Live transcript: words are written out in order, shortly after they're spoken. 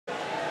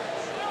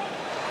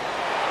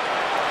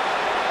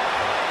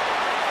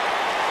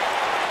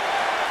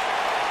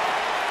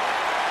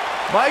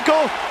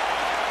Michael,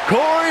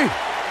 Corey,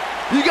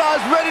 you guys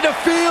ready to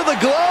feel the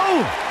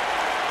glow?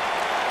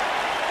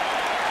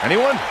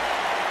 Anyone?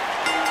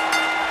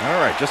 All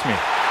right, just me.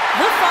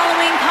 The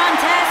following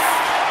contest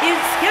is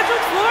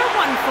scheduled for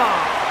one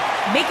fall.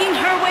 Making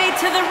her way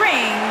to the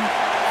ring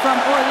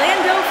from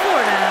Orlando,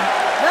 Florida,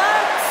 the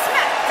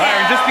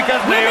Smackdown just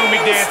because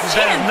Naomi dances,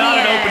 that is not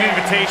an open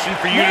invitation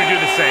for you to do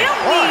the same.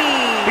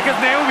 Why? Because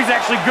Naomi's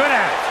actually good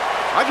at it.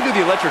 I can do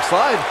the electric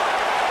slide.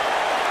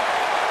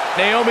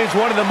 Naomi's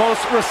one of the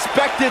most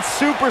respected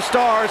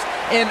superstars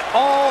in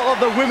all of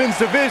the women's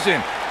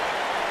division.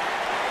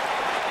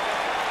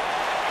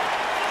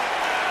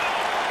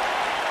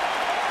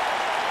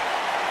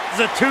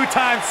 Is a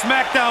two-time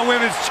Smackdown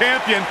Women's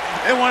Champion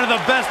and one of the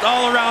best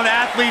all-around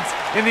athletes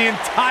in the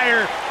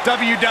entire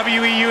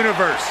WWE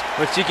Universe.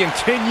 But she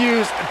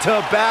continues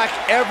to back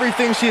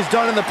everything she's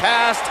done in the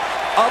past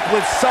up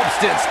with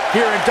substance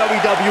here in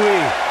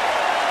WWE.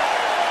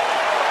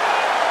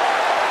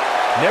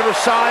 Never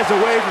shies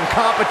away from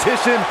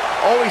competition,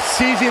 always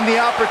seizing the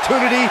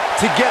opportunity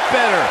to get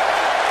better.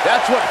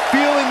 That's what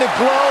feeling the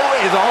glow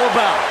is all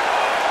about.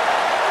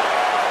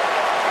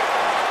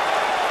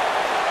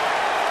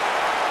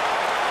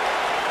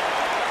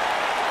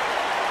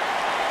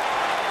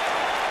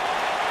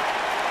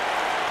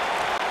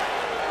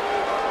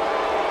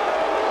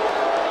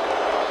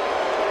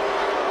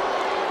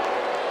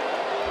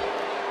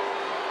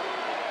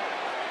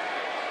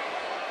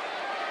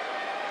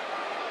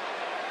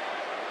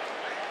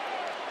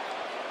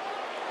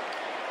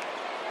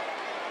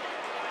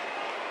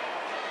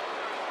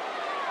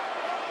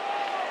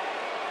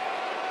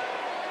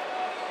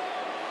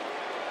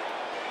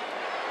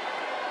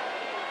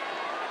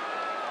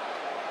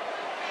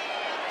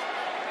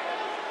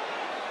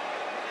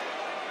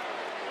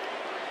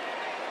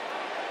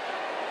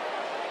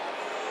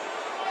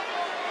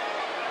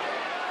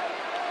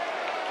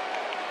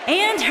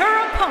 And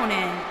her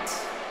opponent,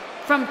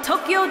 from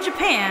Tokyo,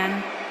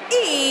 Japan,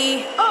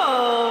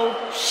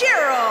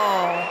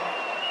 Shirai.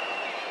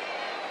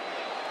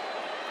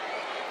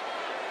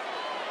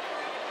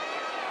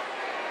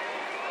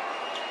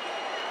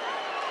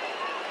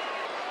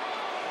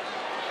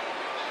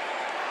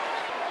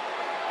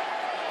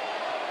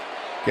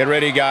 Get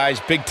ready, guys.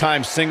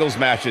 Big-time singles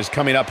matches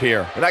coming up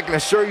here. And I can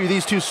assure you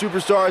these two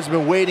superstars have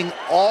been waiting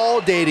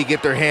all day to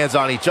get their hands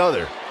on each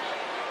other.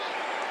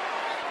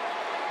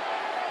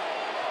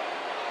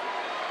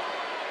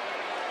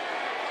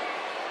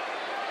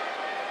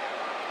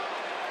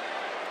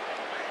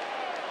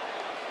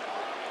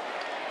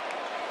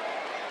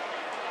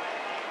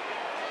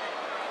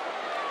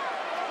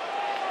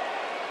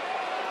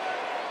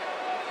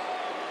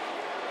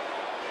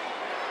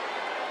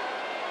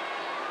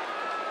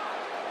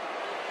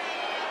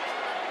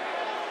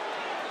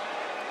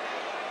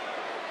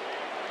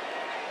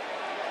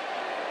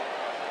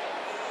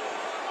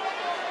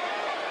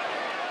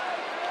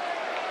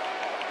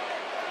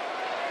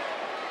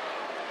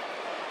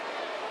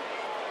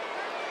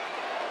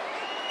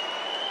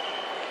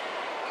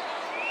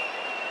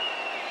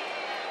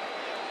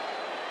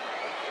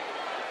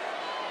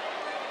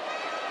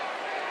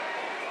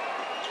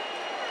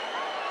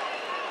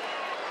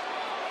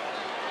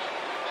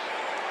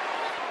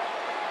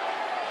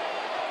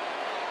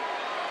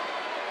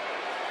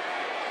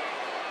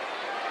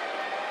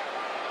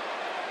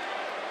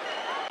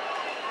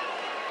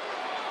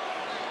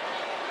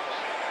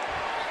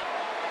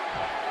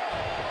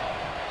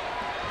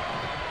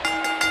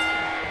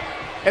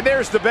 And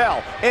there's the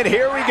bell, and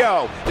here we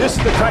go. This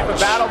is the type of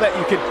battle that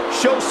you can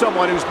show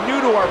someone who's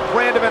new to our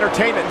brand of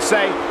entertainment and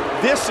say,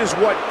 this is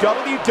what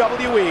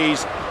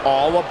WWE's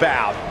all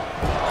about.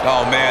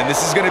 Oh, man,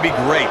 this is going to be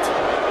great.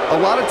 A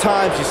lot of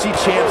times you see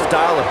champs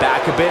dial it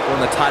back a bit when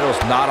the title's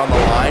not on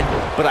the line,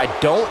 but I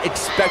don't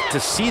expect to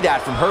see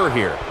that from her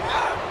here.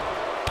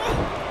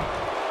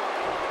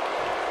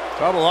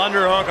 Double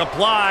underhook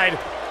applied.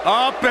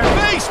 Up and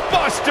Face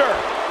buster!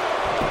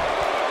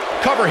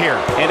 Cover here,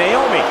 and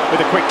Naomi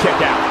with a quick kick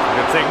out.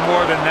 It'll take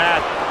more than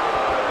that.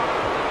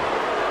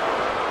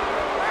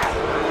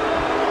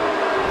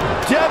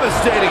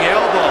 Devastating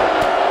elbow.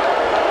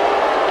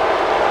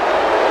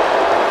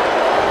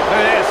 Look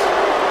at this.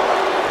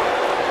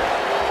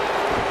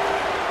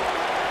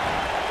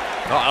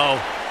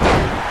 Uh-oh.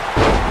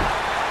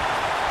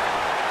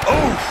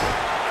 Oof.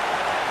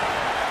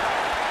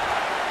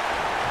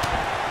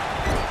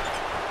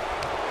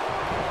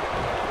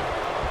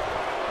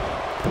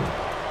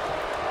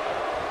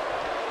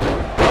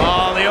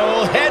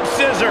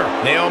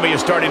 Naomi is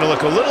starting to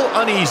look a little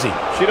uneasy.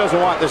 She doesn't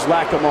want this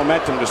lack of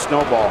momentum to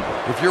snowball.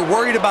 If you're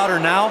worried about her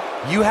now,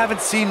 you haven't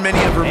seen many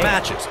of her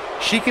matches.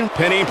 She can...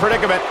 Pinning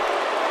predicament.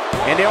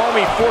 And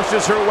Naomi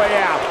forces her way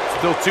out.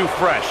 Still too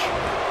fresh.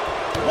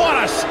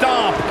 What a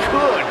stomp.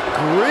 Good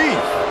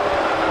grief.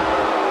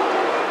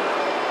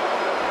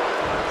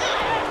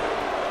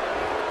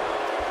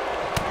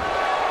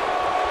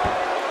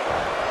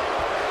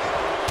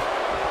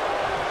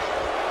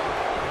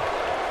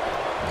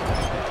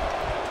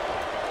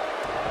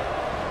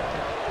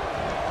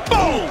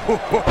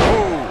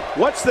 Boom!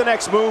 What's the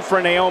next move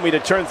for Naomi to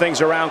turn things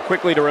around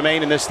quickly to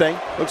remain in this thing?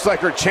 Looks like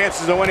her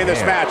chances of winning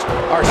this match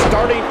are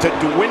starting to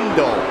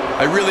dwindle.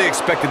 I really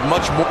expected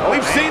much more.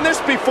 We've seen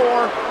this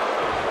before.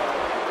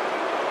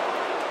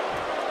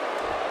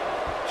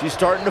 She's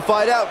starting to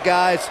fight out,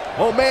 guys.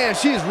 Oh man,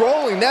 she's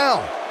rolling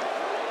now.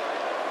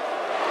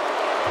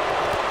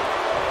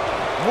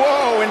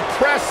 Whoa,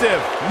 impressive.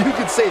 You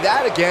could say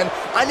that again.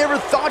 I never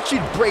thought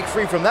she'd break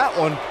free from that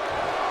one.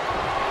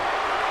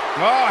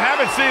 Oh,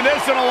 haven't seen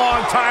this in a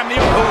long time.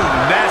 Oh,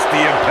 nasty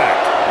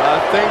impact.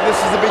 I think this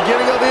is the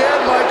beginning of the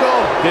end,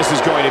 Michael. This is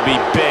going to be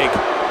big,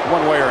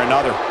 one way or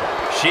another.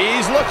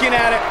 She's looking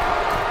at it.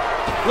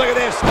 Look at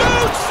this.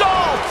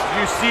 Moonsault!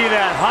 You see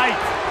that height?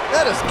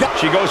 That is got.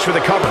 She goes for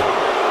the cover.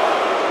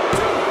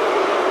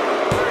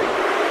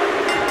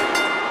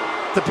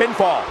 The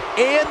pinfall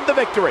and the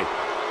victory.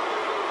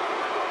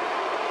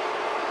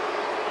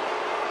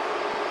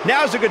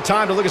 Now's a good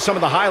time to look at some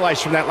of the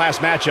highlights from that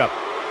last matchup.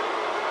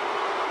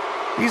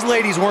 These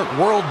ladies weren't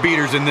world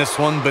beaters in this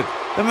one, but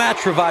the match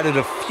provided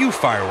a few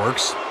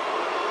fireworks.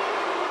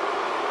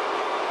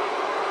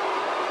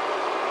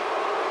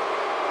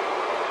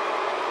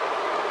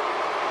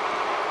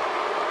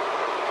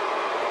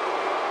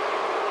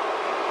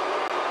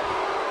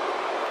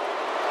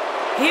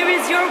 Here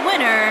is your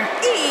winner,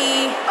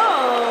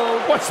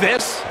 E.O. What's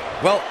this?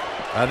 Well,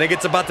 I think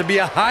it's about to be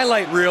a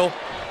highlight reel.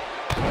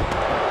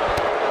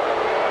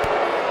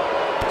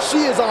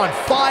 She is on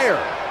fire.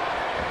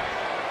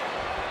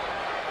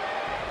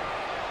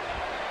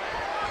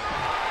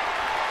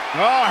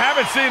 Oh,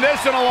 haven't seen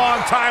this in a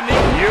long time.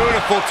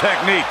 Beautiful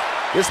technique.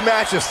 This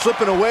match is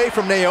slipping away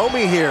from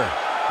Naomi here.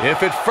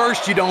 If at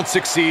first you don't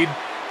succeed.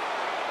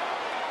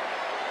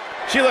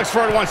 She looks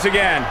for it once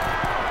again.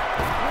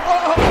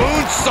 Whoa.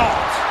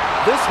 Moonsault!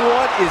 This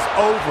one is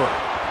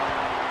over.